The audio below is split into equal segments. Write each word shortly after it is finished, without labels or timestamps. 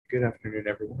Good afternoon,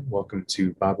 everyone. Welcome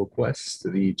to Bible Quest,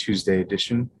 the Tuesday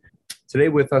edition. Today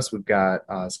with us, we've got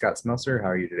Scott Smelser. How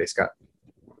are you today, Scott?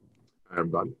 Hi,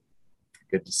 everybody.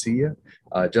 Good to see you.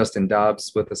 Justin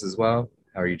Dobbs with us as well.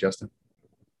 How are you, Justin?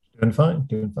 Doing fine,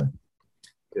 doing fine.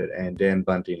 Good. And Dan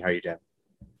Bunting, how are you, Dan?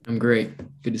 I'm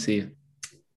great. Good to see you.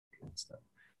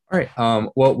 All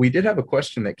right. Well, we did have a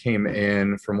question that came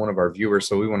in from one of our viewers,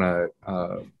 so we want to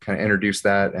kind of introduce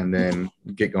that and then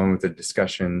get going with the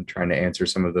discussion, trying to answer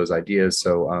some of those ideas.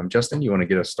 So, Justin, you want to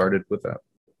get us started with that?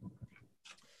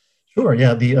 Sure.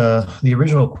 Yeah. The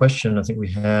original question I think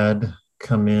we had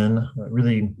come in, a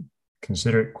really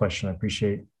considerate question. I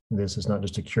appreciate this. It's not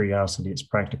just a curiosity; it's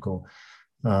practical.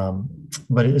 But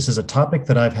this is a topic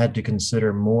that I've had to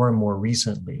consider more and more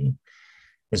recently: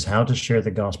 is how to share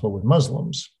the gospel with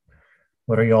Muslims.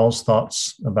 What are y'all's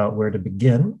thoughts about where to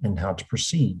begin and how to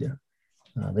proceed?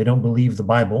 They don't believe the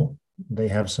Bible. They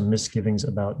have some misgivings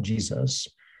about Jesus.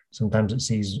 Sometimes it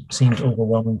seems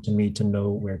overwhelming to me to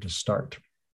know where to start.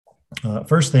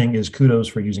 First thing is kudos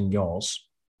for using y'all's.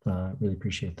 Really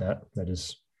appreciate that. That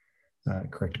is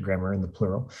correct grammar in the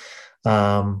plural.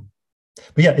 But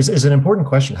yeah, it's an important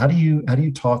question. How do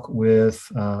you talk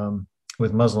with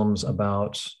Muslims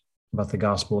about the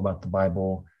gospel, about the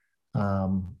Bible?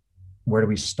 Where do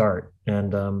we start?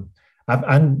 And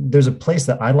there's a place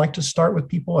that I like to start with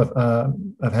people.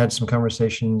 I've had some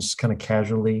conversations kind of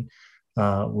casually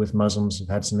with Muslims. I've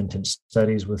had some intense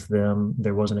studies with them.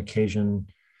 There was an occasion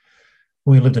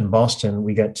when we lived in Boston.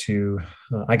 I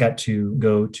got to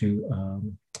go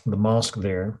to the mosque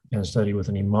there and study with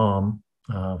an imam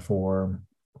for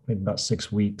maybe about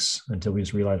 6 weeks until we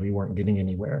just realized we weren't getting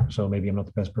anywhere. So maybe I'm not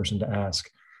the best person to ask.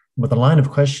 But the line of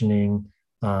questioning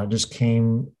just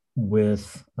came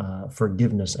with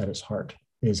forgiveness at its heart.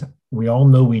 Is we all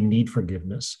know we need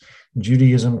forgiveness.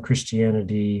 Judaism,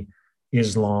 Christianity,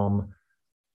 Islam,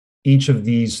 each of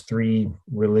these three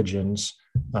religions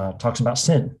talks about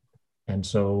sin. And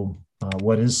so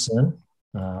what is sin?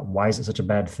 Why is it such a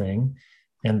bad thing?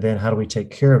 And then how do we take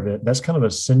care of it? That's kind of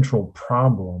a central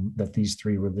problem that these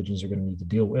three religions are going to need to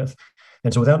deal with.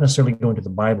 And so without necessarily going to the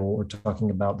Bible or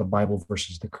talking about the Bible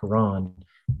versus the Quran,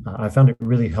 I found it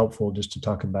really helpful just to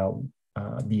talk about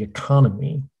the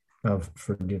economy of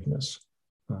forgiveness.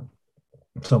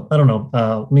 So I don't know.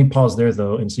 Let me pause there,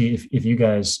 though, and see if you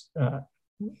guys,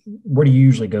 where do you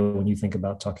usually go when you think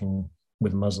about talking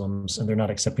with Muslims and they're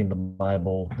not accepting the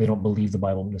Bible, they don't believe the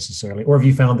Bible necessarily, or have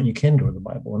you found that you can go to the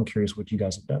Bible? I'm curious what you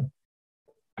guys have done.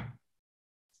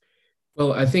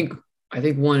 Well, I think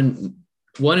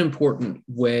one important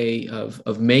way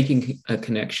of making a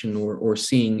connection or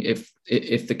seeing if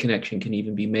the connection can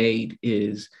even be made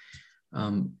is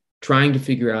trying to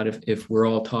figure out if we're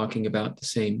all talking about the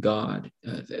same God.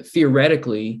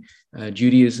 Theoretically,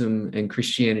 Judaism and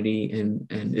Christianity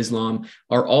and Islam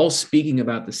are all speaking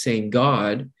about the same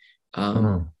God,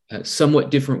 somewhat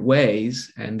different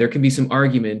ways, and there can be some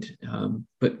argument,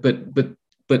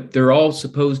 but they're all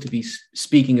supposed to be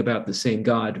speaking about the same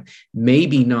God,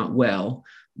 maybe not well,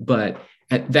 but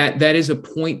that is a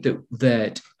point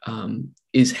that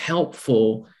is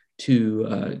helpful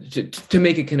to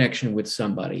make a connection with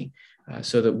somebody,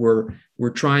 so that we're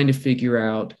trying to figure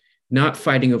out, not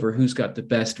fighting over who's got the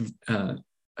best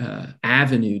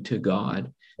avenue to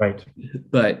God, right?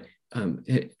 But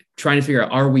trying to figure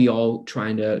out, are we all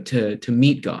trying to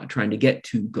meet God, trying to get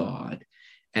to God?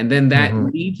 And then that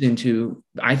leads into,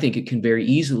 I think it can very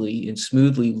easily and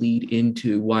smoothly lead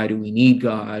into, why do we need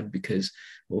God? Because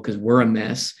we're a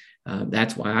mess.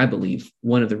 That's why I believe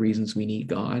one of the reasons we need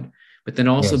God. But then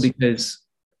also because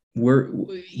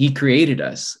He created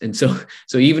us. And so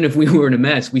even if we were in a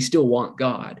mess, we still want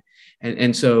God.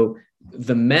 And so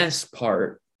the mess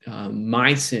part,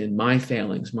 my sin, my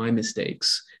failings, my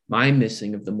mistakes, my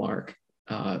missing of the mark,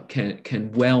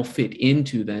 can well fit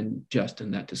into then,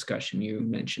 Justin, that discussion you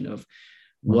mentioned of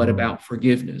what about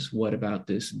forgiveness? What about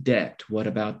this debt? What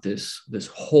about this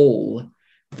hole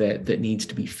that needs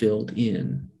to be filled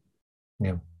in?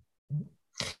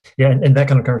 Yeah, and that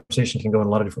kind of conversation can go in a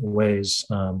lot of different ways.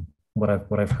 What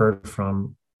I've heard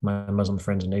from my Muslim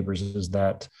friends and neighbors is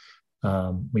that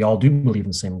we all do believe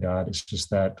in the same God. It's just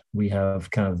that we have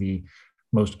kind of the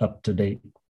most up-to-date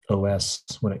OS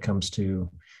when it comes to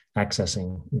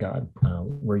accessing God.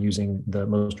 We're using the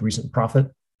most recent prophet.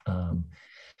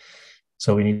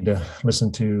 So we need to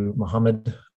listen to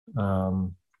Muhammad,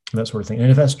 that sort of thing. And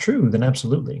if that's true, then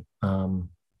absolutely.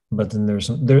 But then there's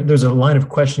a line of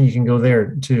question you can go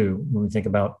there too when we think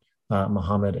about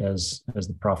Muhammad as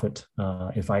the prophet.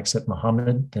 If I accept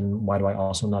Muhammad, then why do I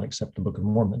also not accept the Book of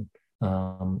Mormon?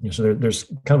 So there's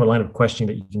kind of a line of questioning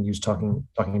that you can use talking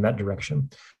in that direction.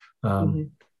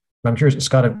 I'm curious,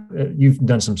 Scott, you've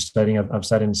done some studying. I've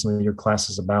sat in some of your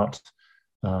classes about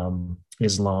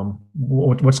Islam.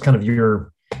 What's kind of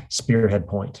your spearhead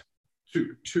point?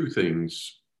 Two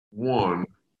things. One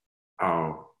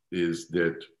is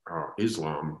that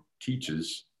Islam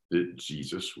teaches that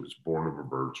Jesus was born of a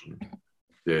virgin,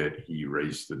 that he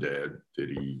raised the dead, that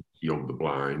he healed the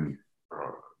blind,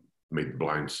 made the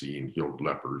blind see, and healed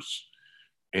lepers.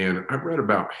 And I've read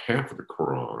about half of the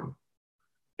Quran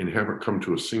and haven't come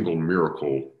to a single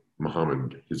miracle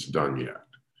Muhammad has done yet.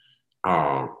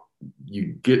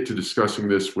 You get to discussing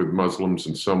this with Muslims,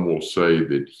 and some will say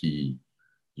that he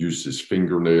used his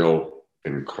fingernail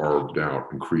and carved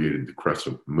out and created the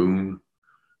crescent moon.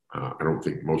 I don't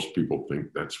think most people think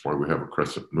that's why we have a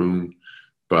crescent moon.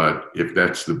 But if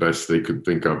that's the best they could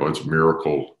think of as a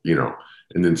miracle,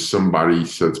 and then somebody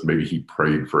says maybe he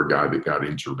prayed for a guy that got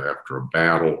injured after a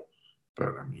battle.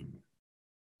 But I mean,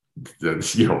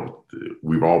 that's,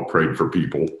 we've all prayed for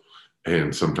people,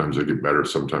 and sometimes they get better,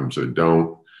 sometimes they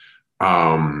don't.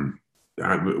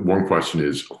 One question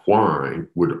is, why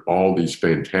would all these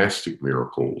fantastic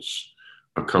miracles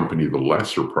accompany the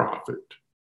lesser prophet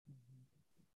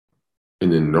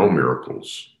and then no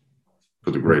miracles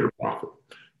for the greater prophet?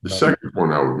 The second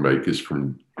point I would make is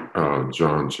from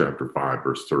John chapter 5,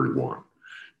 verse 31.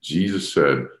 Jesus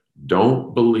said,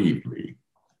 "Don't believe me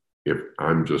if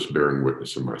I'm just bearing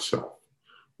witness of myself.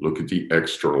 Look at the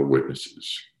external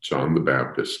witnesses, John the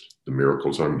Baptist, the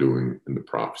miracles I'm doing, and the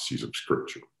prophecies of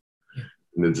Scripture."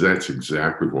 And that's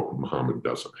exactly what Muhammad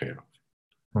doesn't have.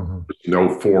 There's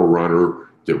no forerunner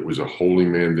that was a holy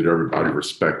man that everybody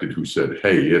respected who said,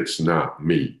 "Hey, it's not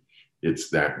me, it's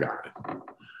that guy."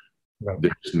 Right.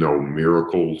 There's no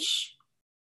miracles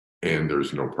and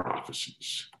there's no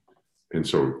prophecies. And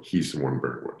so he's the one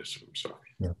bearing witness of himself.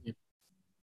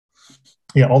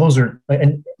 Yeah, all those are,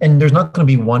 and there's not going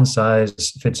to be one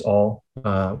size fits all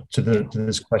to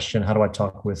this question. How do I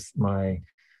talk with my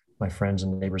friends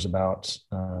and neighbors about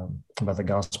the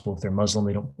gospel? If they're Muslim,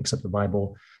 they don't accept the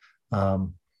Bible. I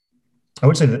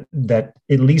would say that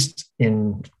at least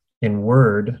in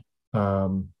word,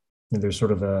 there's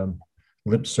sort of a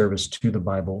lip service to the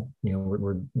Bible.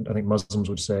 I think Muslims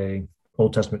would say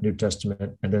Old Testament, New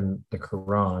Testament, and then the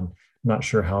Quran. I'm not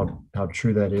sure how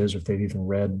true that is, or if they've even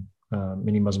read.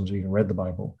 Many Muslims have even read the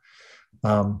Bible.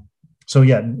 So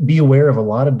yeah, be aware of a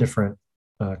lot of different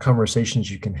conversations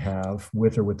you can have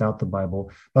with or without the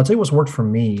Bible. But I'll tell you what's worked for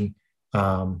me.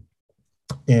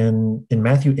 In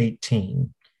Matthew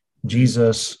 18,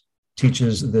 Jesus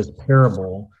teaches this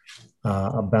parable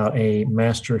about a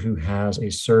master who has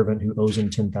a servant who owes him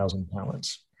 10,000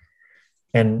 talents.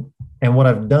 And what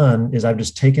I've done is I've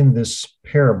just taken this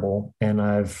parable and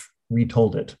I've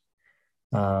retold it.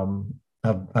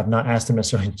 I've not asked them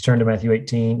necessarily to turn to Matthew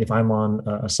 18. If I'm on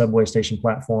a subway station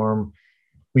platform,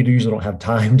 we usually don't have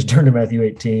time to turn to Matthew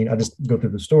 18. I just go through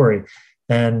the story.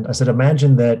 And I said,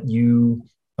 imagine that you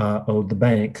owed the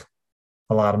bank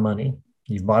a lot of money.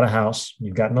 You've bought a house,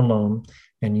 you've gotten a loan,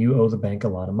 and you owe the bank a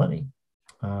lot of money.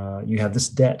 You have this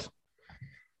debt.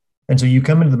 And so you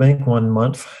come into the bank one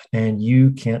month and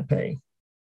you can't pay.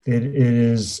 It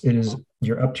is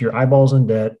you're up to your eyeballs in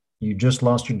debt. You just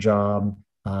lost your job.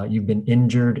 You've been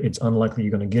injured. It's unlikely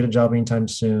you're going to get a job anytime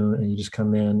soon. And you just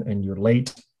come in and you're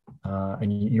late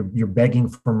and you're begging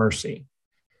for mercy.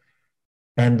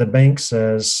 And the bank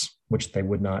says, which they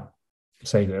would not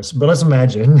say this, but let's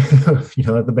imagine,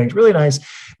 the bank's really nice.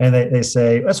 And they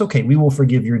say, that's okay. We will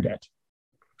forgive your debt.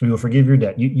 We will forgive your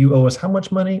debt. You owe us how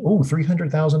much money? Oh,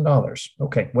 $300,000.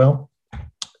 Okay, well,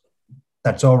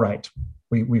 that's all right.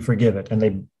 We forgive it. And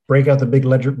they break out the big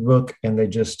ledger book and they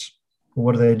just,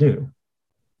 what do?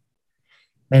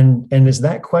 And it's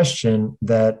that question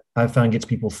that I found gets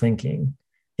people thinking.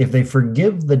 If they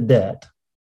forgive the debt,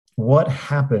 what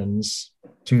happens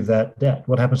to that debt?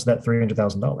 What happens to that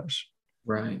 $300,000?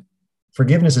 Right.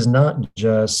 Forgiveness is not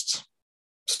just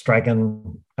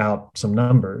striking out some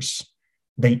numbers.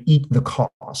 They eat the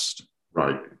cost.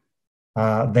 Right.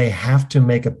 They have to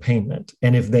make a payment.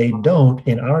 And if they don't,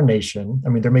 in our nation, I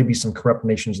mean, there may be some corrupt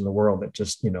nations in the world that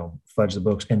just, fudge the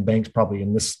books, and banks probably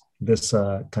in this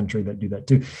country that do that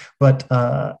too. But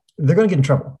they're going to get in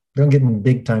trouble. They're going to get in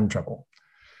big time trouble.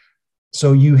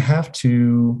 So you have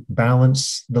to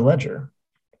balance the ledger.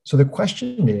 So the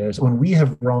question is, when we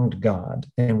have wronged God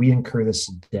and we incur this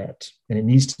debt and it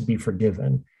needs to be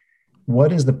forgiven,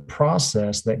 what is the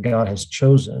process that God has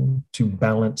chosen to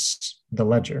balance the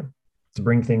ledger, to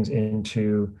bring things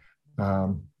into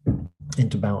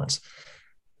balance?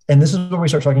 And this is where we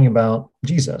start talking about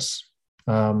Jesus.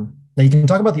 Now you can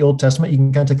talk about the Old Testament. You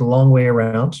can kind of take the long way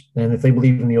around. And if they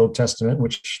believe in the Old Testament,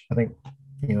 which I think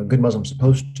a good Muslim's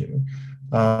supposed to.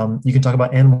 You can talk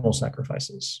about animal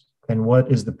sacrifices and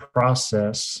what is the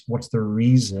process, what's the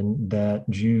reason that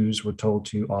Jews were told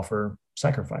to offer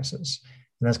sacrifices.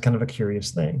 And that's kind of a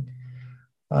curious thing.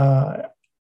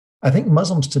 I think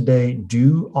Muslims today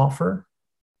do offer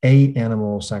a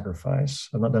animal sacrifice.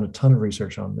 I've not done a ton of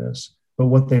research on this, but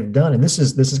what they've done, and this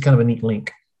is kind of a neat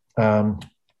link.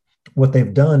 What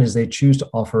they've done is they choose to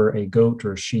offer a goat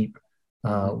or a sheep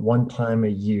one time a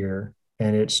year,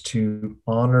 and it's to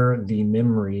honor the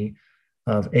memory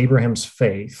of Abraham's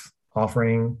faith,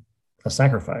 offering a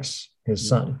sacrifice, his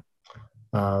son.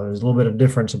 There's a little bit of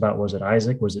difference about, was it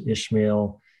Isaac, was it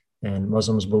Ishmael? And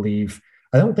Muslims believe,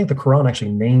 I don't think the Quran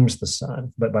actually names the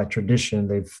son, but by tradition,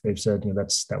 they've said,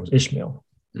 that was Ishmael.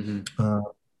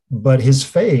 But his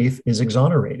faith is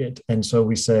exonerated. And so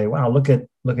we say, wow, look at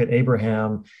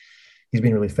Abraham. He's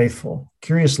been really faithful.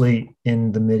 Curiously,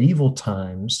 in the medieval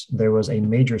times, there was a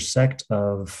major sect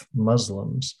of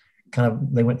Muslims,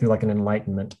 they went through like an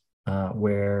enlightenment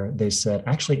where they said,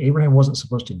 actually, Abraham wasn't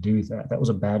supposed to do that. That was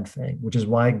a bad thing, which is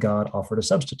why God offered a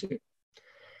substitute.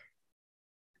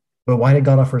 But why did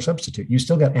God offer a substitute? You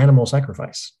still got animal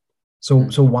sacrifice. So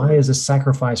why is this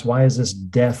sacrifice? Why is this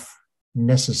death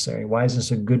necessary? Why is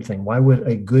this a good thing? Why would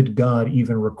a good God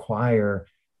even require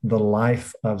the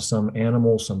life of some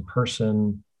animal, some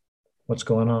person? What's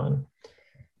going on?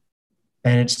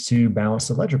 And it's to balance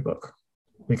the ledger book.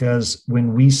 Because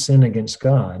when we sin against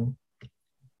God,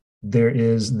 there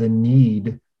is the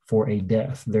need for a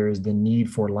death. There is the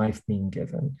need for life being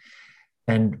given.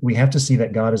 And we have to see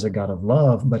that God is a God of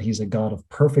love, but he's a God of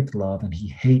perfect love, and he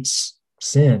hates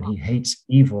sin. He hates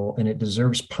evil, and it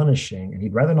deserves punishing. And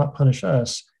he'd rather not punish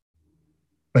us,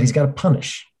 but he's got to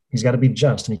punish. He's got to be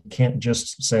just, and he can't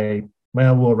just say,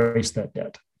 well, we'll erase that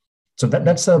debt. So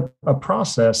that's a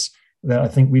process that I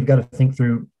think we've got to think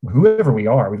through. Whoever we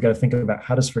are, we've got to think about,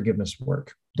 how does forgiveness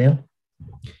work? Dan?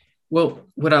 Well,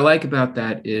 what I like about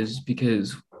that is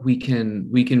because we can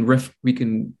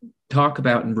talk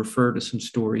about and refer to some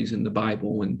stories in the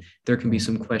Bible, and there can be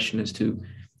some question as to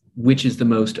which is the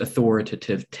most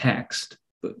authoritative text.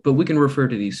 But we can refer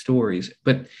to these stories.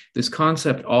 But this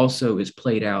concept also is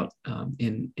played out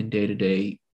in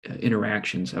day-to-day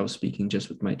interactions. I was speaking just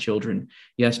with my children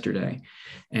yesterday,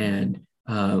 and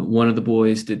one of the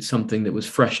boys did something that was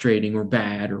frustrating or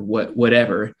bad or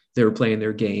whatever. They were playing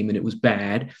their game and it was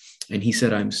bad. And he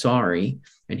said, I'm sorry.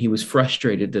 And he was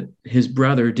frustrated that his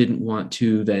brother didn't want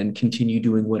to then continue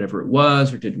doing whatever it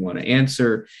was or didn't want to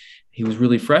answer. He was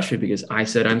really frustrated because I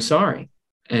said, I'm sorry.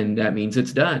 And that means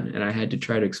it's done. And I had to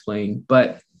try to explain,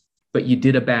 but you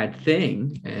did a bad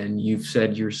thing and you've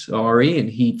said you're sorry and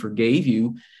he forgave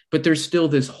you, but there's still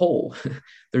this hole.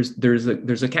 There's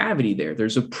a cavity there.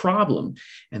 There's a problem.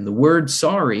 And the word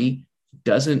sorry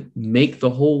doesn't make the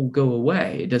hole go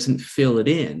away. It doesn't fill it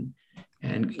in.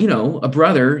 And,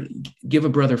 give a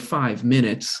brother 5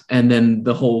 minutes and then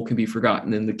the hole can be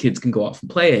forgotten and the kids can go off and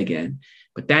play again.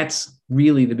 But that's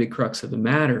really the big crux of the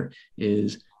matter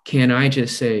is, can I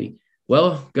just say,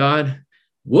 well, God,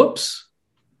 whoops,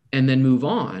 and then move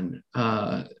on?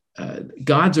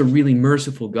 God's a really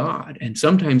merciful God. And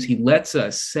sometimes he lets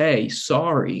us say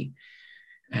sorry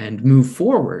and move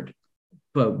forward.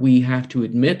 But we have to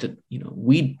admit that,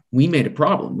 we made a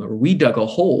problem or we dug a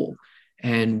hole.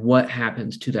 And what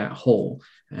happens to that hole?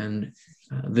 And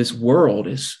this world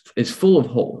is full of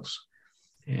holes.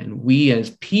 And we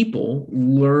as people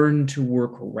learn to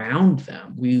work around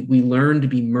them. We learn to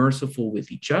be merciful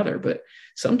with each other. But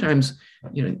sometimes,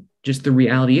 just the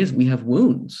reality is we have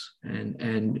wounds.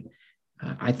 And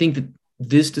I think that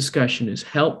this discussion is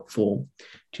helpful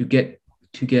to get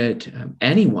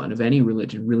anyone of any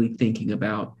religion really thinking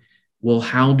about, well,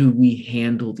 how do we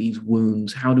handle these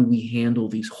wounds? How do we handle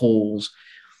these holes?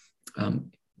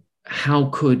 How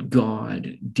could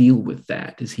God deal with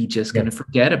that? Is he just going to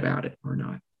forget about it or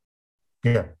not?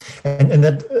 Yeah. And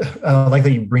that I like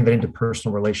that you bring that into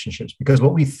personal relationships, because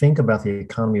what we think about the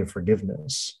economy of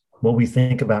forgiveness, what we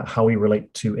think about how we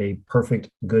relate to a perfect,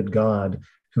 good God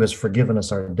who has forgiven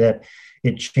us our debt,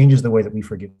 it changes the way that we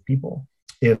forgive people.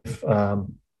 If I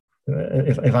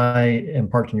am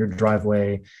parked in your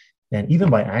driveway and even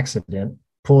by accident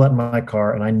pull out my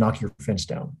car and I knock your fence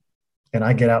down and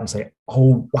I get out and say,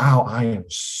 oh, wow, I am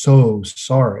so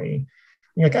sorry. And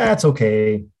you're like, it's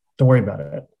okay. Don't worry about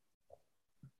it.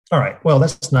 All right, well,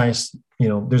 that's nice.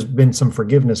 There's been some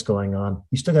forgiveness going on.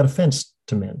 You still got a fence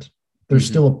to mend. There's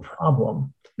still a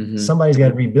problem. Somebody's got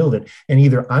to rebuild it. And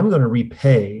either I'm going to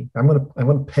repay, I'm going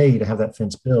to pay to have that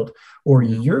fence built, or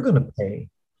you're going to pay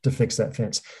to fix that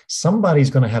fence.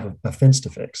 Somebody's going to have a fence to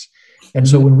fix. And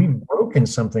so when we've broken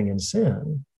something in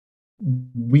sin,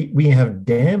 we have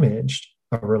damaged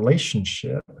a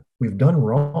relationship. We've done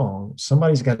wrong.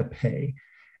 Somebody's got to pay.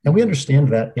 And we understand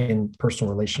that in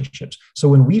personal relationships. So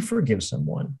when we forgive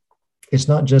someone, it's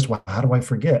not just, well, how do I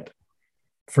forget?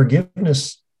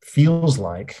 Forgiveness feels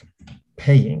like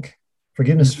paying.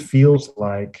 Forgiveness feels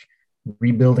like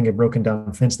rebuilding a broken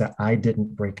down fence that I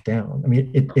didn't break down. I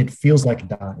mean, it feels like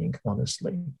dying,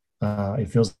 honestly. It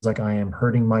feels like I am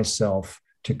hurting myself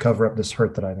to cover up this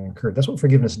hurt that I've incurred. That's what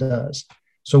forgiveness does.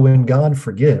 So when God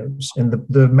forgives, and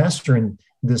the master in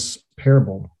this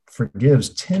parable forgives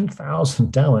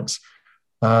 10,000 talents,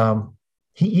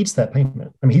 he eats that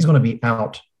payment. I mean, he's going to be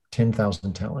out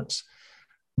 10,000 talents,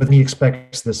 but then he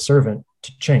expects this servant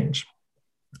to change.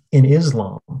 In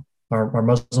Islam, our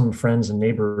Muslim friends and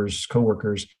neighbors,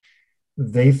 coworkers,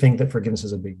 they think that forgiveness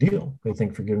is a big deal. They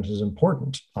think forgiveness is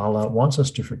important. Allah wants us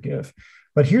to forgive.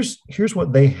 But here's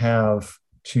what they have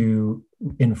to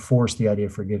enforce the idea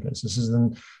of forgiveness. This is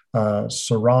in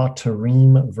Surah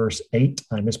Tarim, verse 8.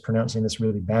 I'm mispronouncing this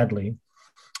really badly.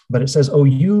 But it says, "O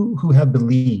you who have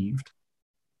believed,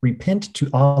 repent to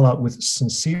Allah with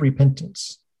sincere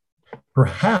repentance.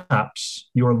 Perhaps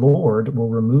your Lord will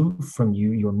remove from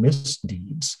you your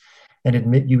misdeeds and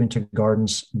admit you into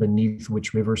gardens beneath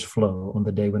which rivers flow on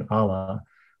the day when Allah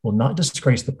will not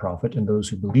disgrace the prophet and those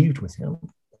who believed with him.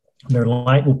 Their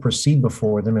light will proceed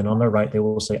before them, and on their right they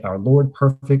will say, Our Lord,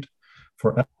 perfect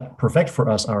for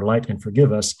us our light and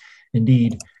forgive us.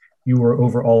 Indeed, you are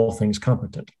over all things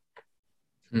competent."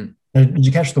 And did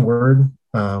you catch the word?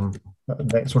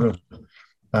 That sort of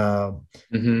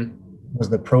was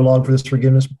the prologue for this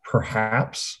forgiveness,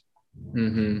 perhaps.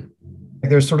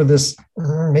 There's sort of this,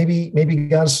 maybe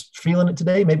God's feeling it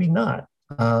today, maybe not.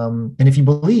 And if you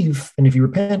believe and if you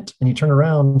repent and you turn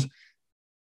around,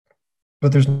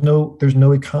 but there's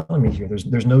no economy here.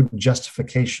 There's no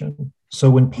justification. So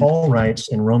when Paul writes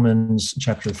in Romans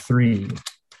chapter 3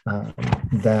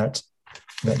 that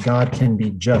God can be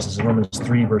just, as in Romans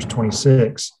 3 verse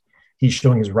 26, he's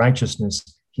showing his righteousness.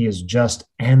 He is just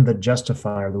and the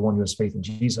justifier, the one who has faith in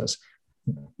Jesus.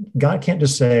 God can't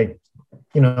just say,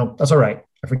 that's all right,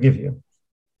 I forgive you.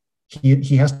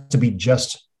 He has to be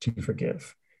just to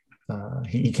forgive.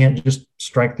 He can't just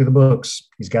strike through the books.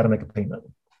 He's got to make a payment.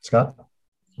 Scott?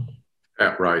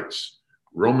 Pat writes,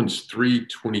 Romans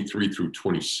 3:23 through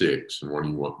 26, and one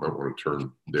you might want to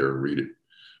turn there and read it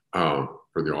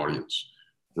for the audience.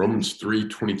 Romans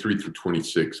 3:23 through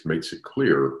 26 makes it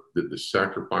clear that the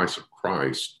sacrifice of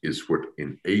Christ is what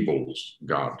enables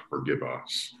God to forgive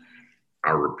us.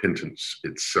 Our repentance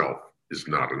itself is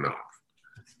not enough.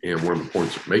 And one of the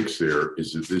points it makes there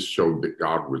is that this showed that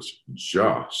God was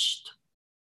just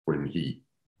when he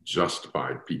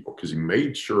justified people, because he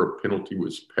made sure a penalty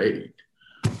was paid.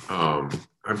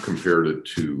 I've compared it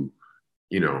to,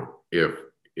 if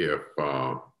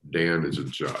Dan is a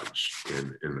judge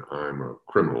and I'm a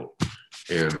criminal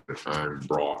and I'm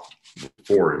brought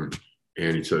before him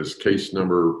and he says, case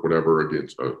number, whatever,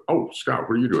 against, Scott,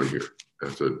 what are you doing here?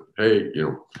 And I said, hey,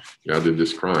 I did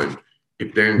this crime.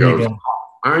 If Dan goes,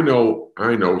 I know,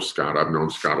 Scott, I've known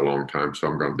Scott a long time, so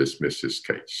I'm going to dismiss his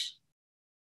case.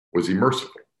 Was he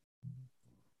merciful?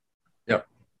 Yep.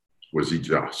 Was he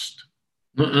just?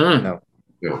 No.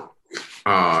 No.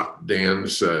 Dan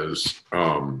says,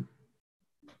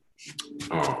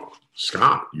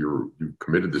 Scott, you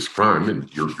committed this crime and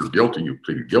you're guilty. You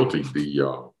pleaded guilty.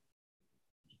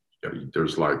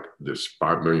 There's like this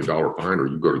 $5 million fine, or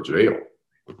you go to jail,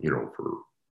 for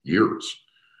years,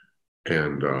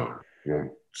 and you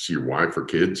won't see your wife or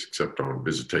kids except on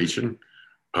visitation.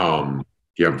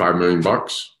 You have $5 million,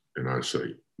 and I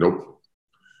say, nope.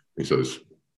 He says,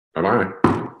 bye-bye.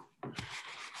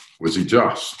 Was he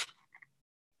just?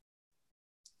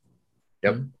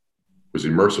 Yep. Was he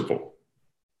merciful?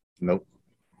 Nope.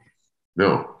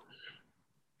 No.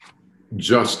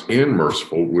 Just and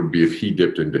merciful would be if he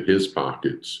dipped into his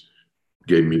pockets,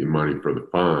 gave me the money for the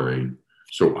fine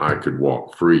so I could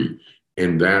walk free.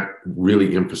 And that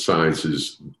really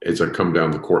emphasizes, as I come down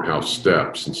the courthouse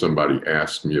steps and somebody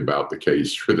asks me about the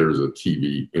case, or there's a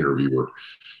TV interviewer,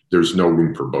 there's no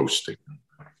room for boasting.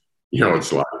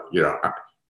 It's like,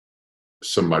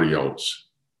 somebody else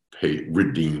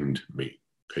redeemed me,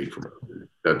 paid for me.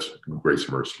 That's grace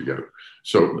and mercy together.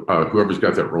 So whoever's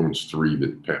got that Romans 3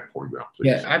 that Pat pointed out, please.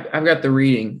 Yeah, I've got the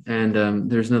reading, and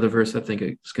there's another verse I think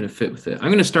is going to fit with it. I'm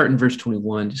going to start in verse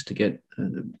 21 just to get a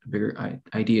bigger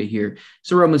idea here.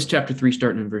 So Romans chapter 3,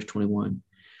 starting in verse 21.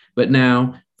 But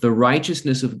now the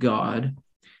righteousness of God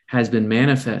has been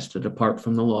manifested apart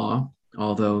from the law,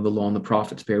 although the law and the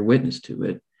prophets bear witness to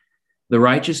it. The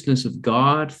righteousness of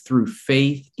God through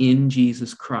faith in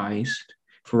Jesus Christ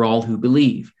for all who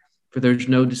believe. for there's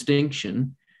no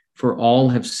distinction, for all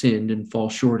have sinned and fall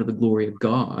short of the glory of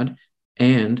God,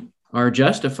 and are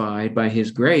justified by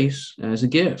his grace as a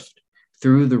gift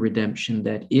through the redemption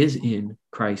that is in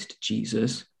Christ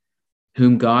Jesus,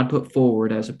 whom God put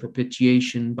forward as a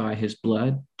propitiation by his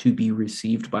blood to be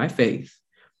received by faith.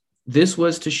 This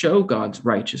was to show God's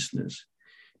righteousness,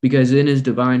 because in his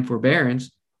divine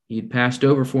forbearance, he had passed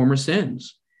over former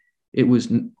sins. It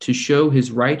was to show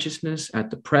his righteousness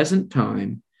at the present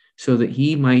time, so that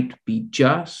he might be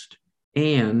just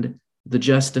and the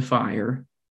justifier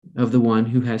of the one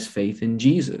who has faith in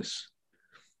Jesus.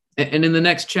 And in the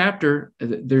next chapter,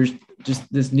 there's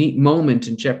just this neat moment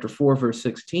in chapter 4, verse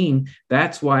 16.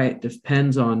 That's why it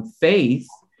depends on faith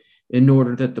in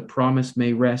order that the promise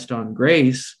may rest on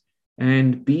grace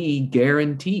and be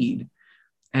guaranteed.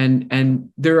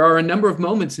 And there are a number of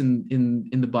moments in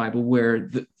the Bible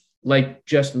where, like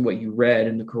Justin, what you read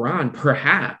in the Quran,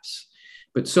 perhaps,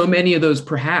 but so many of those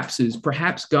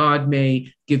perhaps God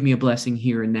may give me a blessing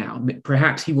here and now.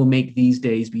 Perhaps he will make these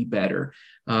days be better.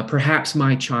 Perhaps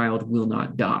my child will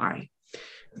not die.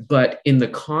 But in the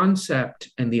concept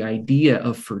and the idea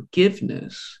of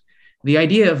forgiveness, the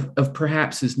idea of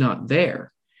perhaps is not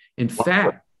there. In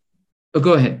fact,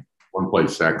 go ahead. One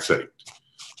place, Acts 8.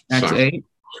 Acts 8?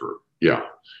 Yeah.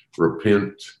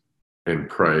 Repent and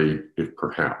pray if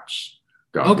perhaps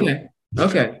God will.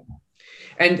 Okay.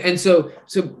 And so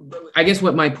I guess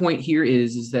what my point here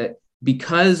is that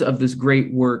because of this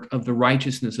great work of the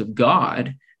righteousness of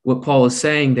God, what Paul is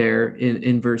saying there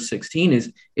in verse 16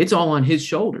 is it's all on his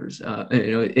shoulders.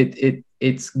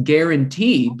 It's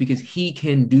guaranteed because he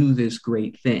can do this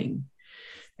great thing.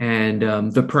 And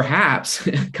the perhaps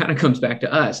kind of comes back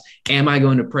to us. Am I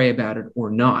going to pray about it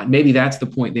or not? Maybe that's the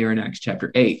point there in Acts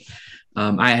chapter 8.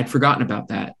 I had forgotten about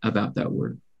that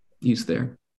word used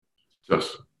there.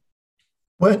 Yes.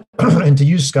 Well, and to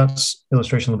use Scott's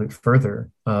illustration a little bit further,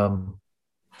 and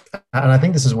I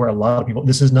think this is where a lot of people,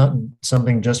 this is not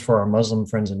something just for our Muslim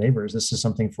friends and neighbors. This is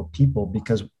something for people,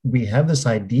 because we have this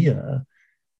idea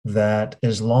that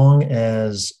as long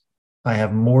as I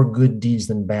have more good deeds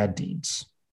than bad deeds,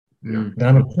 then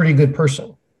I'm a pretty good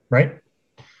person, right?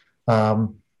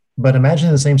 But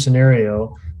imagine the same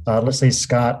scenario. Let's say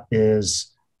Scott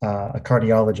is a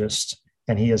cardiologist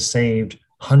and he has saved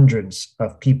hundreds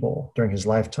of people during his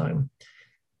lifetime.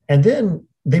 And then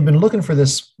they've been looking for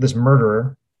this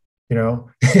murderer.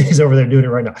 He's over there doing it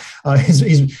right now.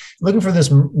 He's looking for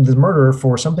this murderer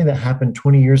for something that happened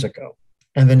 20 years ago.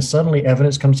 And then suddenly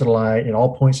evidence comes to light. It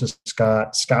all points to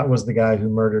Scott. Scott was the guy who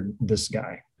murdered this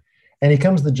guy. And he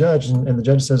comes to the judge, and the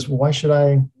judge says, well, why should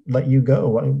I let you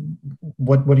go?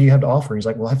 What do you have to offer? He's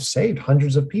like, well, I've saved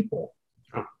hundreds of people.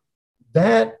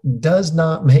 That does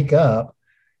not make up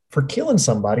for killing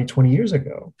somebody 20 years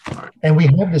ago. And we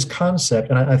have this concept,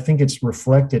 and I think it's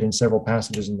reflected in several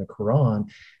passages in the Quran,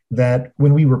 that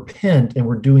when we repent and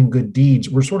we're doing good deeds,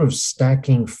 we're sort of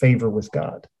stacking favor with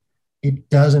God. It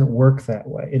doesn't work that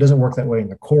way. It doesn't work that way in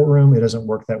the courtroom. It doesn't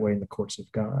work that way in the courts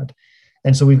of God.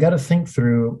 And so we've got to think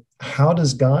through, how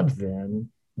does God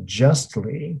then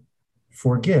justly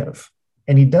forgive?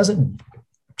 And he doesn't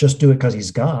just do it because he's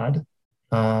God.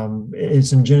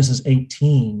 It's in Genesis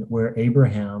 18 where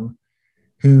Abraham,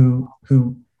 who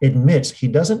admits he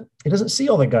doesn't see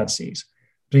all that God sees,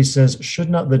 but he says, should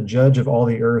not the judge of all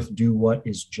the earth do what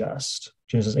is just?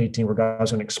 Genesis 18, where God's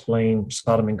going to explain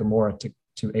Sodom and Gomorrah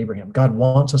to Abraham. God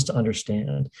wants us to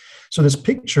understand. So this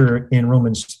picture in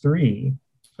Romans 3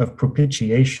 of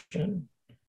propitiation,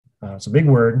 it's a big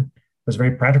word, but it's a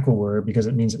very practical word because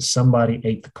it means that somebody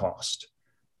ate the cost.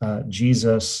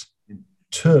 Jesus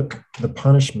took the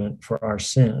punishment for our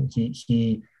sin.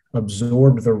 He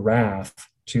absorbed the wrath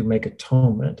to make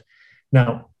atonement.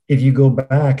 Now, if you go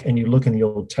back and you look in the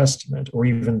Old Testament, or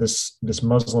even this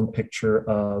Muslim picture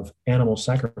of animal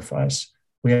sacrifice,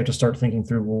 we have to start thinking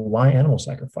through, well, why animal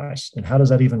sacrifice? And how does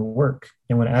that even work?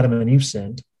 And when Adam and Eve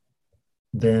sinned,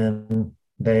 then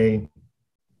they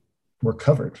were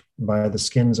covered by the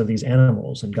skins of these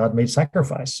animals, and God made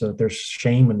sacrifice so that their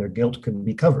shame and their guilt could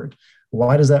be covered.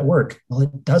 Why does that work? Well,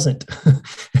 it doesn't.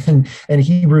 and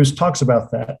Hebrews talks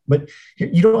about that. But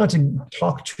you don't have to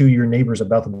talk to your neighbors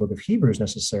about the book of Hebrews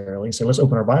necessarily. So let's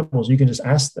open our Bibles. You can just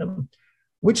ask them,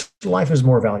 which life is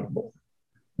more valuable?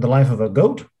 The life of a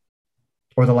goat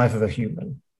or the life of a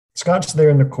human? Scott's there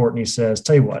in the court and he says,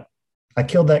 tell you what, I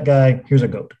killed that guy. Here's a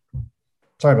goat.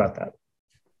 Sorry about that.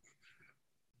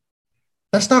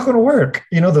 That's not going to work.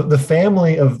 The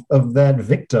family of that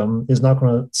victim is not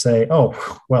going to say,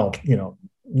 oh, well,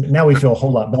 now we feel a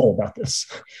whole lot better about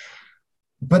this.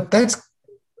 But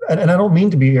and I don't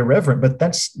mean to be irreverent, but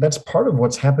that's part of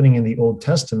what's happening in the Old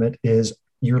Testament is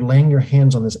you're laying your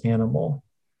hands on this animal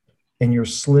and you're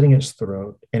slitting its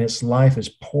throat and its life is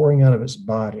pouring out of its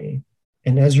body.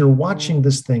 And as you're watching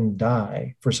this thing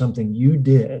die for something you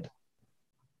did,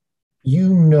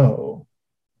 you know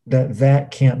that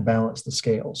that can't balance the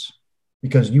scales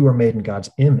because you are made in God's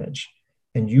image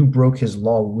and you broke his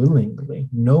law willingly,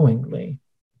 knowingly.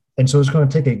 And so it's going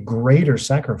to take a greater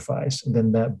sacrifice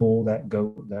than that bull, that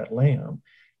goat, that lamb.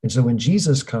 And so when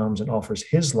Jesus comes and offers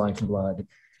his lifeblood,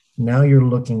 now you're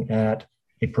looking at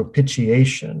a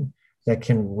propitiation that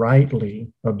can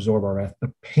rightly absorb our wrath, a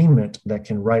payment that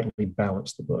can rightly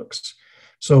balance the books.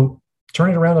 So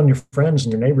turn it around on your friends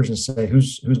and your neighbors and say,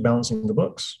 who's balancing the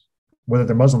books? Whether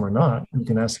they're Muslim or not, you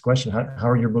can ask the question, how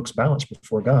are your books balanced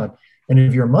before God? And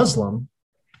if you're a Muslim,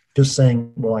 just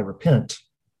saying, well, I repent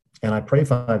and I pray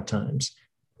 5 times,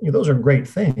 those are great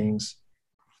things,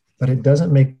 but it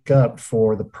doesn't make up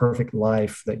for the perfect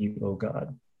life that you owe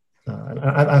God. And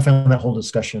I found that whole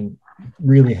discussion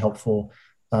really helpful.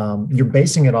 You're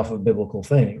basing it off of biblical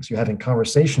things. You're having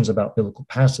conversations about biblical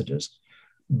passages,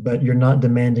 but you're not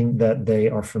demanding that they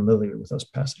are familiar with those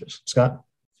passages. Scott?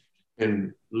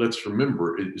 And let's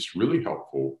remember, it's really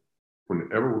helpful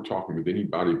whenever we're talking with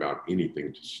anybody about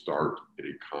anything to start at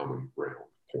a common ground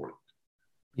point.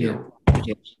 Yeah.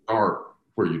 Start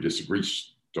where you disagree,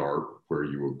 start where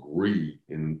you agree,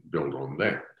 and build on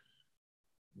that.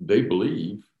 They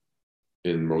believe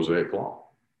in Mosaic law.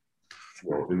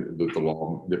 Well, the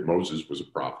law that Moses was a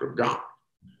prophet of God.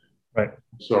 Right.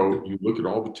 So you look at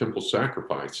all the temple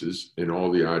sacrifices and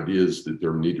all the ideas that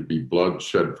there need to be blood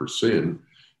shed for sin,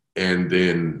 and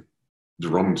then the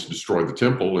Romans destroyed the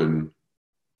temple and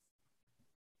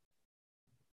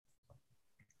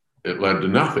it led to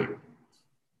nothing.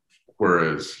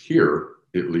 Whereas here,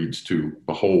 it leads to,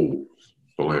 behold,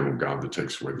 the Lamb of God that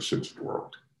takes away the sins of the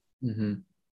world. Mm-hmm.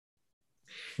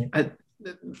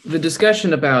 The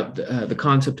discussion about the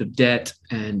concept of debt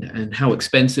and how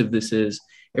expensive this is,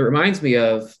 it reminds me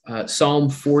of Psalm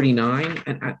 49.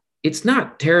 And it's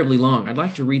not terribly long. I'd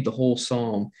like to read the whole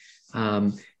psalm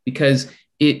because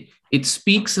it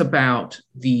speaks about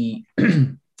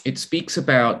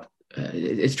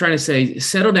it's trying to say,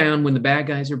 settle down when the bad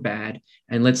guys are bad,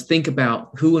 and let's think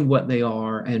about who and what they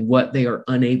are and what they are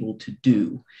unable to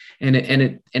do. And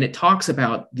it talks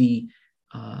about the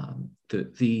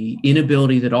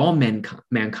inability that all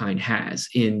mankind has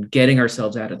in getting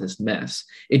ourselves out of this mess.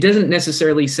 It doesn't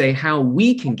necessarily say how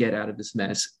we can get out of this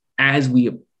mess as we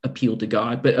appeal to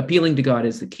God, but appealing to God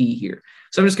is the key here.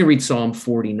 So I'm just going to read Psalm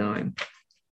 49.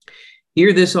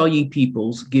 Hear this, all ye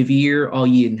peoples, give ear, all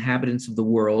ye inhabitants of the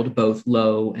world, both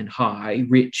low and high,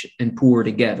 rich and poor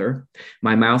together.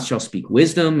 My mouth shall speak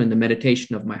wisdom, and the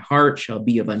meditation of my heart shall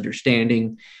be of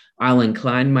understanding. I'll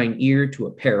incline mine ear to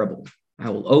a parable. I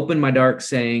will open my dark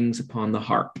sayings upon the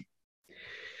harp.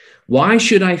 Why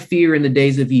should I fear in the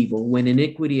days of evil, when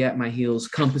iniquity at my heels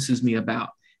compasses me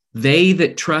about? They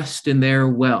that trust in their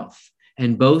wealth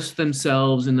and boast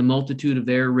themselves in the multitude of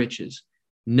their riches,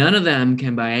 none of them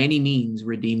can by any means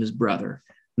redeem his brother,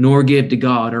 nor give to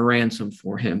God a ransom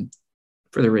for him.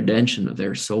 For the redemption of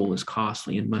their soul is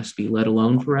costly and must be let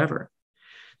alone forever.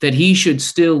 That he should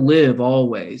still live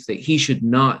always, that he should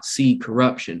not see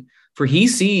corruption. For he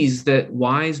sees that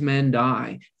wise men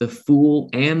die, the fool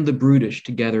and the brutish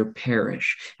together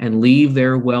perish, and leave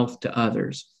their wealth to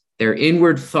others. Their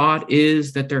inward thought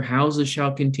is that their houses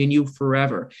shall continue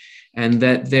forever, and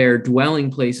that their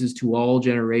dwelling places to all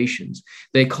generations.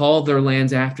 They call their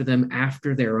lands after them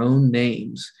after their own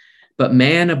names. But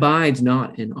man abides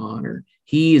not in honor.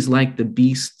 He is like the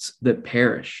beasts that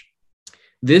perish.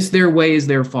 This their way is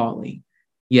their folly.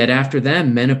 Yet after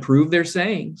them men approve their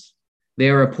sayings. They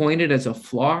are appointed as a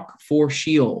flock for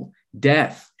Sheol.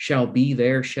 Death shall be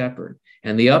their shepherd,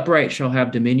 and the upright shall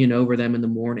have dominion over them in the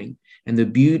morning. And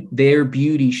their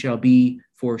beauty shall be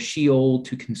for Sheol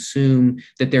to consume,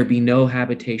 that there be no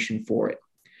habitation for it.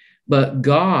 But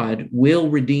God will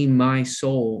redeem my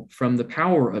soul from the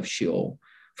power of Sheol,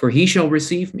 for he shall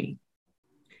receive me.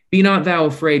 Be not thou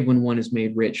afraid when one is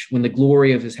made rich, when the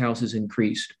glory of his house is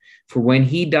increased. For when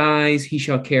he dies, he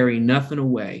shall carry nothing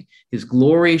away. His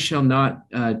glory shall not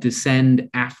descend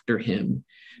after him.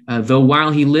 Though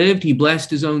while he lived, he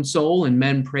blessed his own soul, and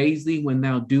men praise thee when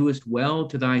thou doest well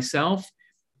to thyself.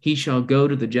 He shall go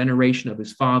to the generation of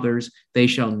his fathers. They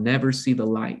shall never see the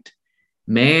light.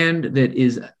 Man that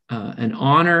is an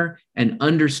honor and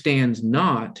understands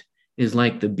not is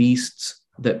like the beasts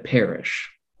that perish.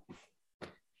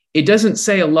 It doesn't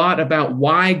say a lot about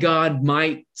why God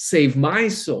might save my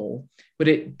soul, but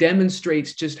it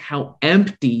demonstrates just how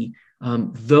empty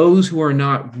those who are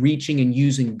not reaching and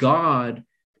using God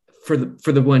for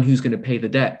the one who's going to pay the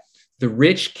debt. The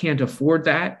rich can't afford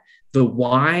that. The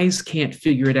wise can't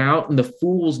figure it out. And the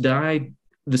fools died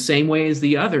the same way as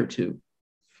the other two.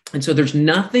 And so there's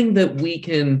nothing that we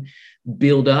can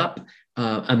build up,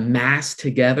 amass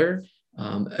together.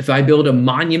 If I build a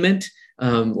monument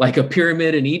like a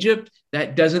pyramid in Egypt,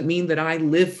 that doesn't mean that I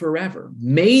live forever.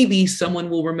 Maybe someone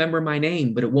will remember my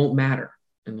name, but it won't matter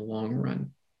in the long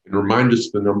run. And remind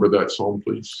us the number of that psalm,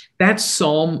 please. That's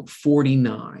Psalm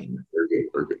 49. Very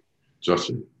good, very good.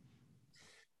 Justin.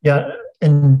 Yeah,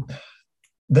 and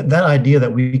that idea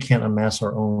that we can't amass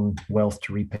our own wealth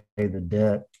to repay the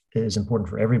debt is important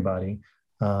for everybody.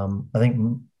 I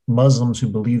think Muslims who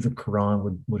believe the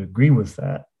Quran would agree with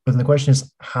that. But then the question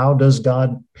is, how does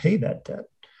God pay that debt?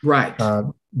 Right.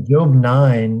 Job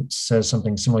 9 says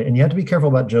something similar. And you have to be careful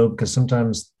about Job because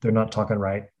sometimes they're not talking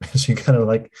right. So you kind of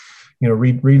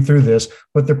read through this,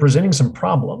 but they're presenting some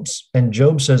problems. And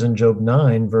Job says in Job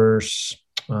 9, verse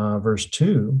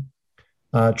 2,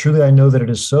 truly I know that it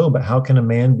is so, but how can a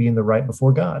man be in the right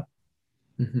before God?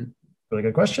 Mm-hmm. Really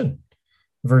good question.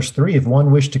 Verse 3, if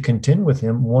one wished to contend with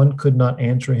him, one could not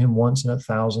answer him once in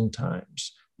 1,000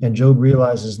 times. And Job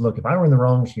realizes, look, if I were in the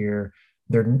wrong here,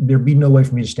 there'd be no way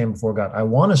for me to stand before God. I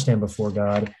want to stand before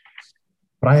God,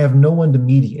 but I have no one to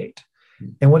mediate.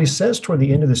 And what he says toward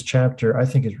the end of this chapter, I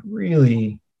think is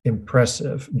really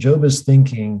impressive. Job is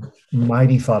thinking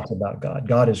mighty thoughts about God.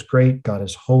 God is great. God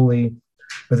is holy.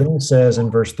 But then he says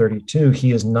in verse 32,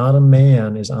 he is not a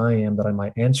man as I am that I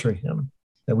might answer him,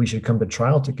 that we should come to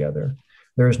trial together.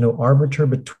 There is no arbiter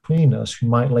between us who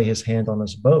might lay his hand on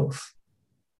us both.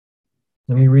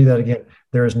 Let me read that again.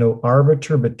 There is no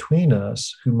arbiter between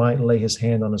us who might lay his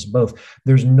hand on us both.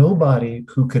 There's nobody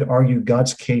who could argue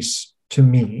God's case to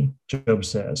me, Job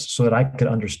says, so that I could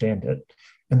understand it.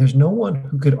 And there's no one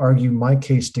who could argue my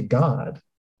case to God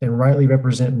and rightly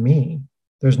represent me.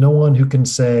 There's no one who can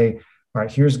say, all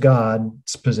right, here's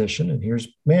God's position and here's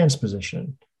man's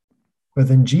position. But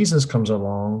then Jesus comes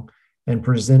along and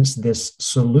presents this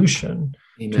solution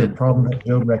to a problem that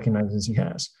Job recognizes he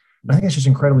has. I think it's just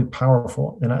incredibly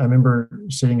powerful. And I remember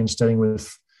sitting and studying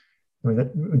with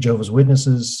Jehovah's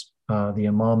Witnesses, the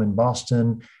Imam in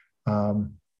Boston.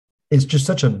 It's just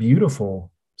such a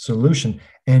beautiful solution.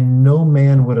 And no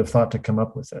man would have thought to come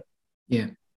up with it. Yeah.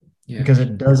 Because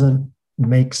it doesn't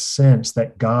make sense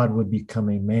that God would become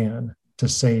a man to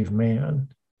save man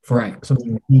for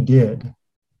something that he did.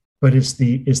 But it's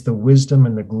the wisdom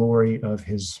and the glory of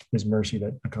his mercy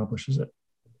that accomplishes it.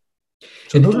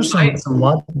 So those are some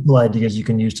logical ideas you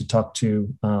can use to talk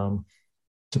to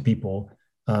people.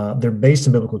 They're based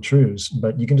in biblical truths,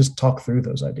 but you can just talk through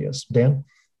those ideas. Dan?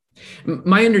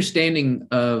 My understanding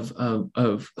of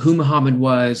who Muhammad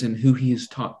was and who he is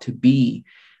taught to be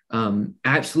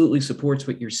absolutely supports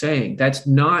what you're saying. That's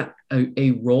not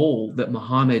a role that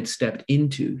Muhammad stepped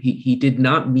into. He did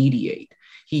not mediate.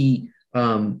 He,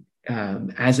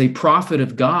 as a prophet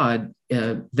of God,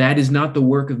 that is not the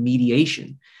work of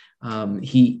mediation.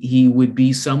 He would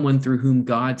be someone through whom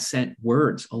God sent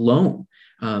words alone,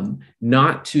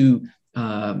 not to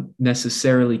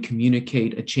necessarily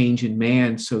communicate a change in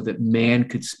man so that man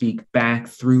could speak back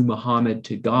through Muhammad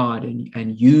to God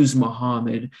and use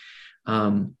Muhammad.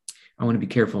 I want to be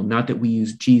careful, not that we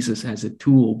use Jesus as a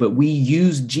tool, but we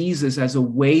use Jesus as a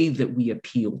way that we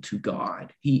appeal to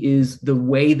God. He is the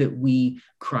way that we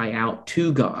cry out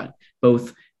to God,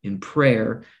 both in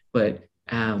prayer, but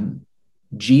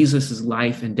Jesus'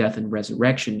 life and death and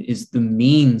resurrection is the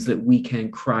means that we can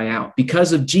cry out.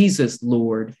 Because of Jesus,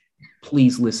 Lord,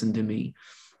 please listen to me.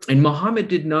 And Muhammad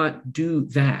did not do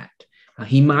that.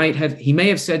 He may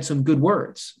have said some good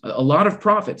words. A lot of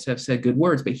prophets have said good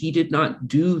words, but he did not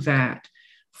do that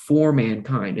for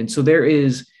mankind. And so there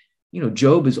is,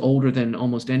 Job is older than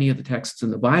almost any of the texts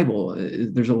in the Bible.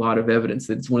 There's a lot of evidence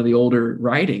that it's one of the older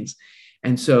writings.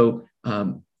 And so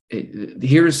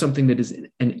here is something that is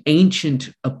an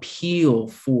ancient appeal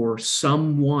for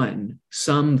someone,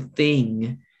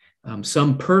 something,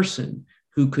 some person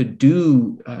who could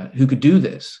do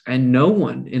this, and no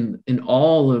one in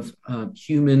all of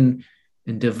human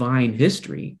and divine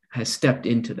history has stepped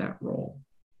into that role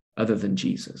other than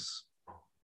Jesus.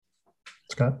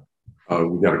 Scott?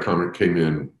 We got a comment came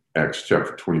in Acts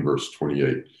chapter 20, verse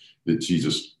 28, that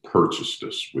Jesus purchased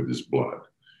us with his blood.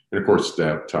 And of course,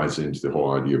 that ties into the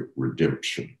whole idea of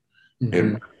redemption. Mm-hmm.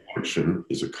 And redemption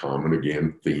is a common,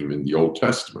 again, theme in the Old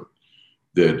Testament.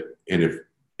 And if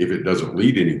it doesn't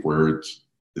lead anywhere,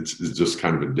 it's just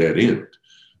kind of a dead end.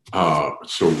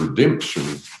 So redemption,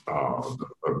 a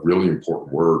really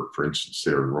important word, for instance,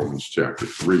 there in Romans chapter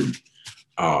 3,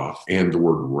 and the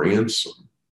word ransom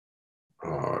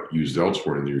used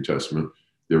elsewhere in the New Testament,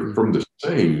 they're from the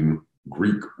same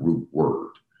Greek root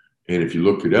word. And if you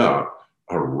look it up,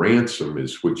 a ransom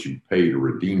is what you pay to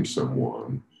redeem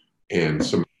someone. And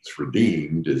somebody that's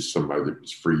redeemed is somebody that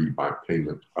was freed by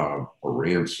payment of a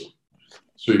ransom.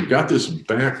 So you've got this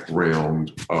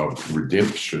background of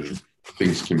redemption.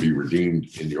 Things can be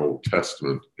redeemed in the Old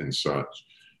Testament and such.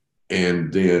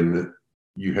 And then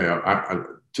you have,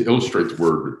 to illustrate the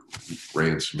word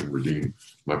ransom and redeem,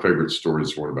 my favorite story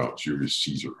is one about Julius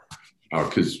Caesar,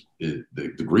 because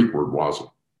the Greek word wasn't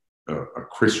a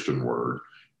Christian word.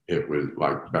 It was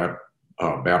like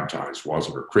baptized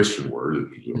wasn't a Christian word. It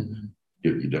was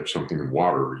you dip something in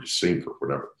water or you sink or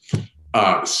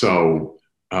whatever. So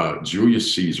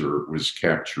Julius Caesar was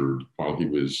captured while he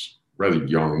was rather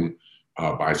young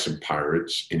by some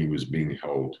pirates, and he was being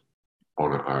held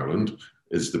on an island,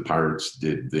 as the pirates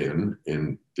did then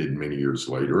and did many years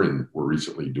later and were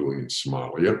recently doing in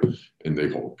Somalia, and they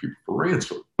hold people for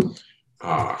ransom.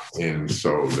 And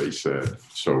so they said,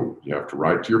 so you have to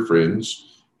write to your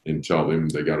friends and tell them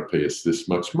they got to pay us this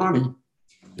much money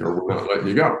or we're not letting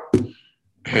you go.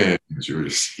 And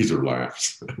Julius Caesar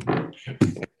laughs.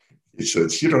 He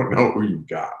says, you don't know who you've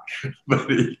got. But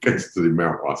he gets to the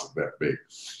amount wasn't that big.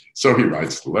 So he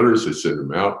writes the letters, they send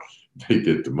them out, they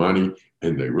get the money,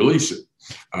 and they release it.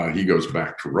 He goes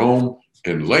back to Rome,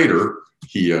 and later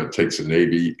he takes a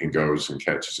navy and goes and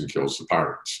catches and kills the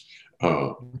pirates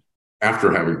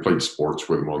after having played sports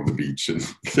with them on the beach and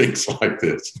things like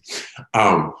this.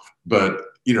 But,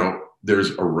 you know,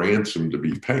 there's a ransom to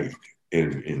be paid,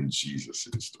 and Jesus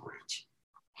is the ransom.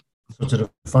 So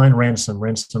to define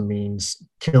ransom means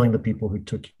killing the people who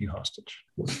took you hostage.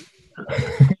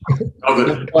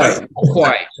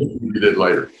 Quite. We did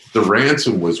later. The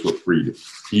ransom was what freed him.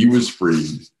 He was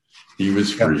freed. He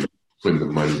was free when the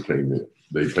money came in.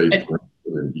 They paid the ransom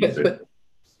and he paid.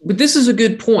 But this is a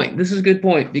good point. This is a good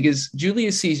point because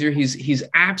Julius Caesar, he's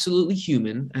absolutely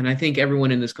human. And I think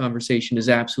everyone in this conversation is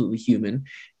absolutely human.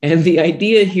 And the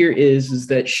idea here is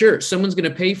that, sure, someone's going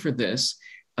to pay for this.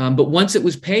 But once it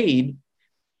was paid,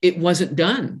 it wasn't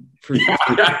done for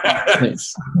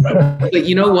this. But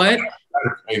you know what?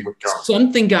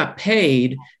 Something got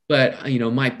paid, but you know,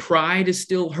 my pride is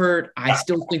still hurt. I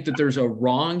still think that there's a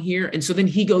wrong here. And so then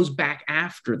he goes back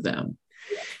after them.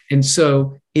 And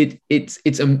so it's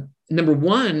number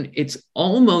one, it's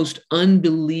almost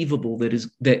unbelievable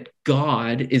that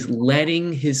God is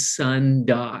letting his son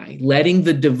die, letting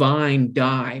the divine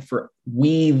die for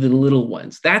we, the little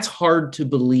ones. That's hard to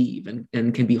believe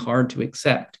and can be hard to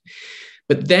accept.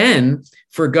 But then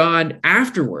for God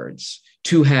afterwards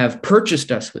to have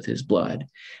purchased us with his blood,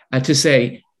 to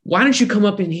say, why don't you come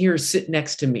up in here, sit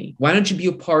next to me? Why don't you be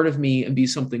a part of me and be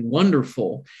something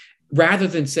wonderful? Rather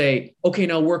than say, okay,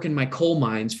 now work in my coal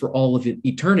mines for all of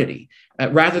eternity,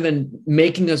 rather than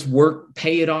making us work,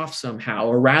 pay it off somehow,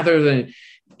 or rather than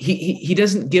he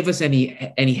doesn't give us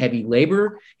any heavy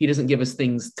labor. He doesn't give us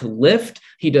things to lift.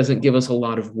 He doesn't give us a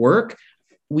lot of work.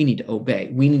 We need to obey.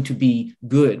 We need to be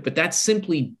good, but that's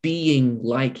simply being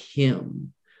like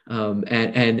him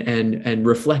and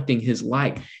reflecting his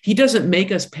like. He doesn't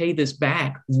make us pay this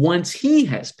back once he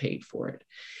has paid for it,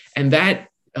 and that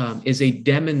is a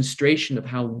demonstration of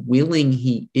how willing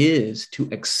he is to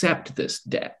accept this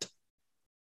debt.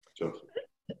 And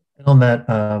on that,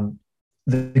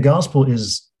 the gospel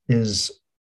is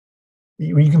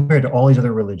when you compare it to all these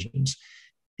other religions,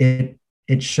 it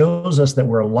shows us that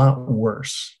we're a lot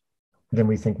worse than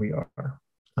we think we are.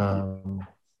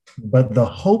 But the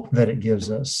hope that it gives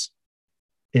us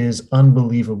is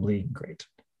unbelievably great.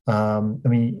 I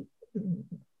mean,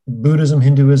 Buddhism,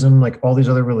 Hinduism, like all these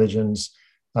other religions,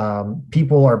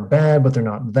 people are bad, but they're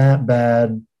not that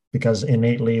bad because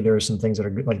innately there are some things that are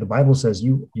good. Like the Bible says,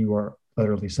 you are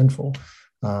utterly sinful,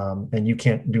 and you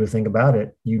can't do a thing about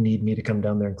it. You need me to come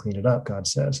down there and clean it up, God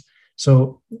says.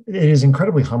 So it is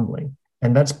incredibly humbling.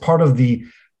 And that's part of the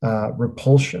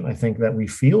repulsion, I think, that we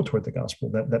feel toward the gospel,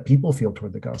 that people feel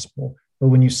toward the gospel. But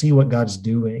when you see what God's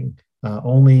doing,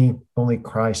 only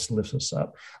Christ lifts us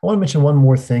up. I want to mention one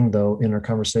more thing, though, in our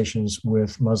conversations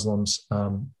with Muslims.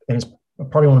 And it's I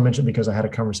probably want to mention it because I had a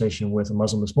conversation with a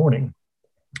Muslim this morning,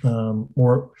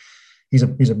 or he's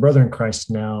a brother in Christ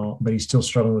now, but he's still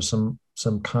struggling with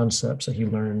some concepts that he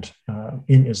learned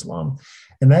in Islam.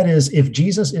 And that is, if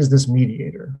Jesus is this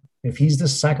mediator, if he's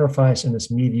this sacrifice and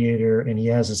this mediator, and he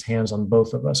has his hands on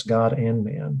both of us, God and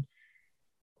man,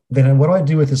 then what do I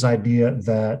do with this idea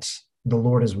that the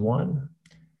Lord is one?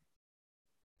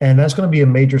 And that's going to be a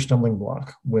major stumbling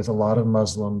block with a lot of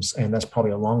Muslims, and that's probably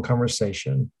a long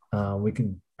conversation. We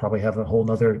could probably have a whole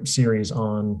nother series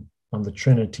on the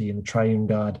Trinity and the triune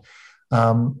God.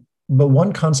 But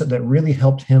one concept that really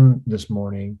helped him this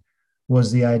morning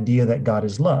was the idea that God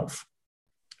is love.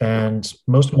 And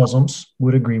most Muslims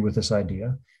would agree with this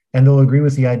idea. And they'll agree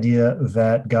with the idea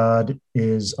that God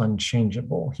is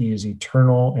unchangeable. He is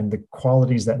eternal, and the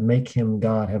qualities that make him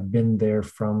God have been there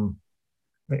from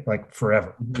like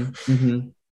forever. Mm-hmm. Mm-hmm.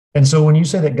 And so when you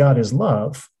say that God is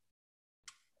love,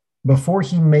 before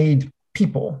he made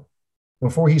people,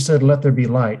 before he said, let there be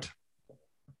light,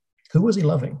 who was he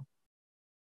loving?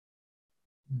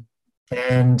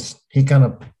 And he kind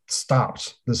of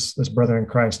stopped this brother in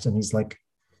Christ, and he's like,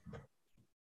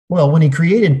 well, when he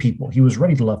created people, he was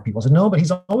ready to love people. I said, no, but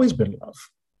he's always been love.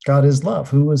 God is love.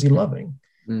 Who was he loving?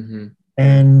 Mm-hmm.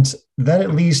 And that,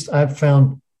 at least I've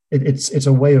found, it's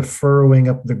a way of furrowing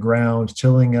up the ground,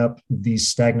 tilling up these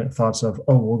stagnant thoughts of,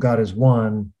 oh, well, God is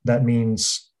one. That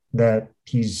means that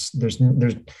there's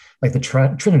like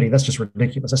the Trinity. That's just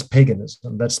ridiculous. That's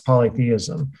paganism. That's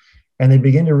polytheism. And they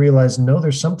begin to realize, no,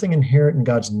 there's something inherent in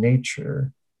God's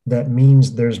nature that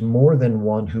means there's more than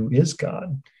one who is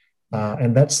God.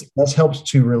 And that's helped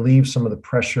to relieve some of the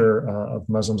pressure of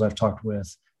Muslims I've talked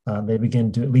with. They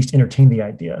begin to at least entertain the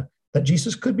idea that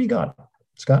Jesus could be God.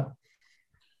 Scott?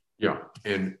 Yeah,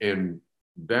 and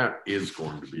that is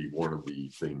going to be one of the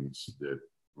things that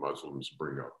Muslims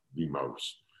bring up the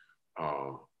most.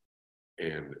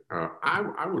 And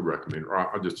I would recommend, or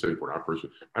I'll just say what I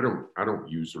personally, I don't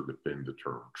use or defend the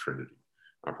term Trinity.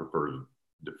 I prefer to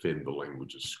defend the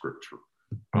language of Scripture.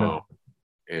 No.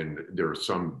 And there are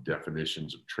some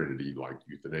definitions of Trinity, like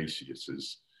Athanasius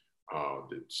is,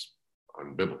 that's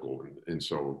unbiblical, and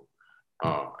so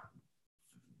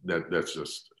that's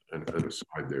just an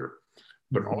aside there.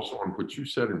 But also on what you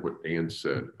said and what Dan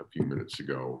said a few minutes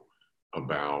ago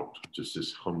about just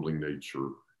this humbling nature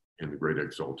and the great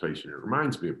exaltation. It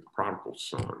reminds me of the prodigal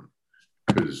son,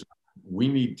 because we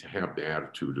need to have the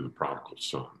attitude of the prodigal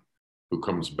son who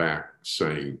comes back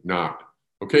saying, not,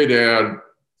 okay, Dad,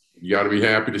 you got to be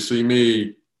happy to see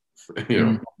me.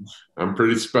 I'm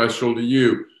pretty special to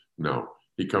you. No,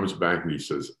 he comes back and he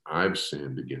says, I've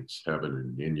sinned against heaven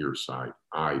and in your sight.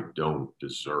 I don't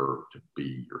deserve to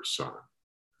be your son.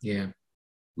 Yeah.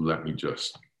 Let me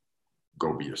just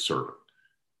go be a servant.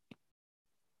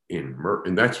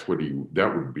 And that's what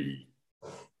that would be,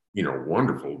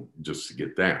 wonderful just to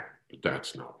get that. But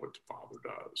that's not what the Father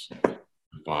does.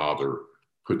 The Father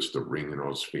puts the ring on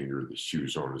his finger, the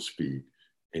shoes on his feet,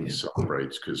 and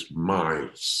celebrates because my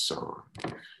son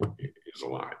is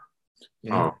alive.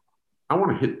 Yeah. I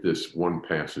want to hit this one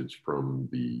passage from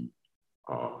the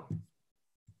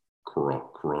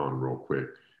Quran real quick.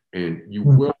 And you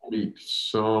will meet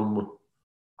some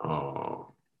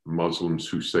Muslims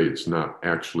who say it's not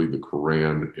actually the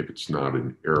Quran if it's not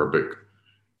in Arabic.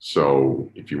 So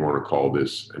if you want to call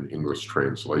this an English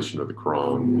translation of the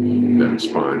Quran, that's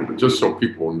fine. But just so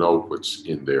people know what's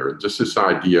in there, just this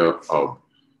idea of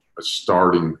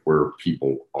starting where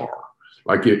people are.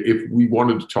 Like if we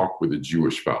wanted to talk with a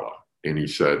Jewish fella and he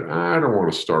said, I don't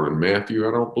want to start in Matthew,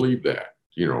 I don't believe that.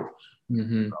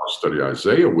 I'll study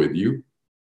Isaiah with you.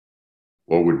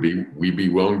 What would we be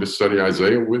willing to study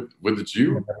Isaiah with a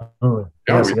Jew?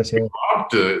 Yes. We'd love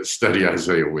to study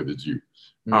Isaiah with a Jew.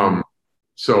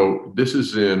 So this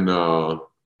is in the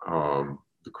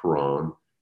Quran,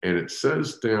 and it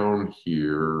says down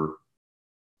here,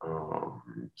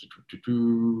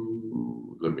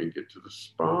 let me get to the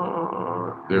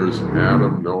spot. There's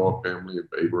Adam, Noah, family of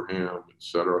Abraham,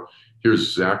 etc.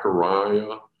 Here's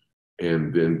Zechariah,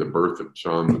 and then the birth of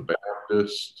John the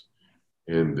Baptist.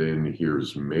 And then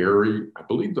here's Mary, I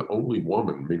believe the only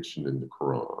woman mentioned in the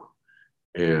Quran.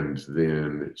 And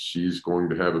then she's going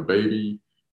to have a baby.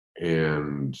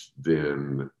 And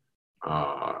then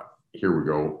here we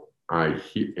go.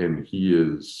 He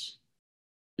is,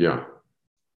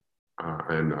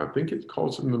 and I think it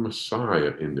calls him the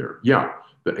Messiah in there. Yeah,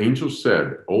 the angel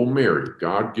said, "O Mary,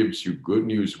 God gives you good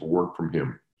news of a word from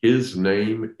him. His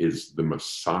name is the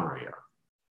Messiah,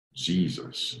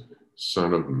 Jesus,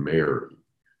 son of Mary,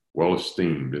 well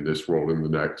esteemed in this world and the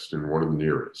next, and one of the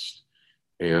nearest."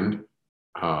 And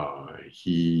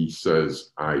he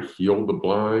says, I heal the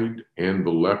blind and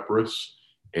the leprous,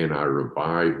 and I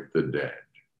revive the dead.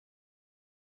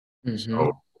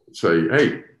 So say,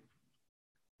 hey,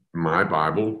 my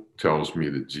Bible tells me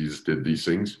that Jesus did these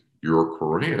things. Your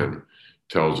Quran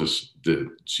tells us that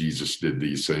Jesus did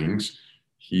these things.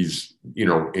 He's,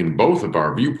 in both of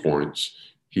our viewpoints,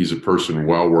 he's a person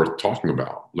well worth talking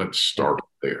about. Let's start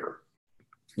there.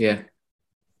 Yeah.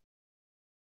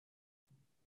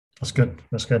 That's good.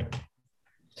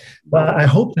 Well, I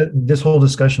hope that this whole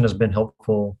discussion has been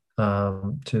helpful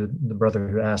to the brother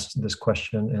who asked this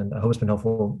question, and I hope it's been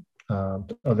helpful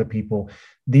to other people.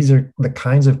 These are the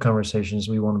kinds of conversations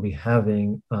we want to be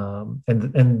having,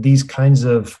 and these kinds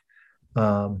of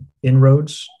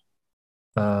inroads.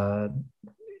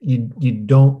 You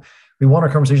don't. We want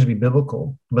our conversations to be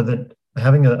biblical, but that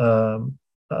having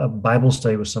a Bible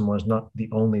study with someone is not the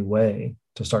only way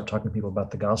to start talking to people about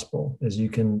the gospel. Is you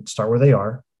can start where they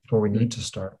are, where we need to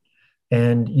start.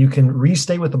 And you can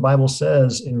restate what the Bible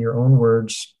says in your own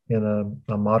words in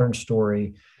a modern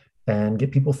story and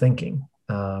get people thinking.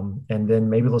 And then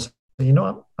maybe they'll say, I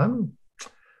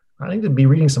need to be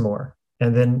reading some more.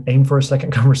 And then aim for a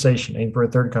second conversation, aim for a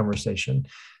third conversation.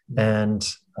 And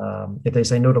if they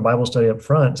say no to Bible study up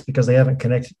front, it's because they haven't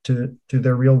connected to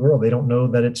their real world. They don't know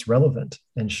that it's relevant,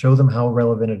 and show them how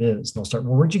relevant it is. And they'll start,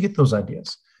 well, where'd you get those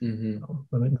ideas?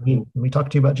 Let me talk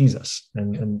to you about Jesus.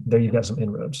 And there you've got some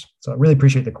inroads. So I really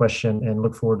appreciate the question and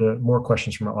look forward to more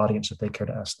questions from our audience if they care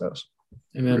to ask those.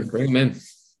 Amen. Great, man.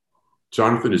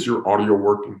 Jonathan, is your audio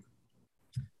working?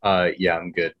 Yeah,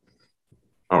 I'm good.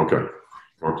 Okay.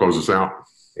 I'll close this out.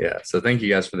 Yeah. So thank you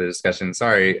guys for the discussion.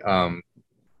 Sorry.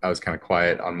 I was kind of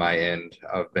quiet on my end.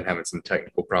 I've been having some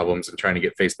technical problems and trying to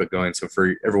get Facebook going. So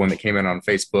for everyone that came in on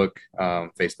Facebook,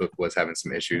 Facebook was having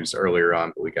some issues earlier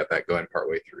on, but we got that going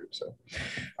partway through. So,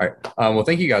 all right. Well,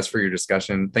 thank you guys for your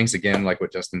discussion. Thanks again, like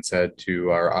what Justin said,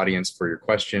 to our audience for your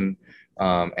question.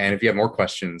 And if you have more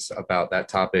questions about that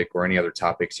topic or any other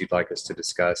topics you'd like us to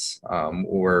discuss,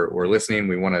 or listening,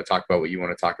 we want to talk about what you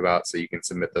want to talk about. So you can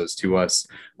submit those to us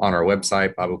on our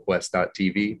website,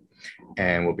 BibleQuest.tv.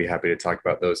 And we'll be happy to talk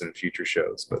about those in future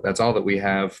shows. But that's all that we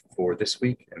have for this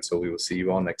week. And so we will see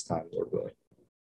you all next time, Lord willing.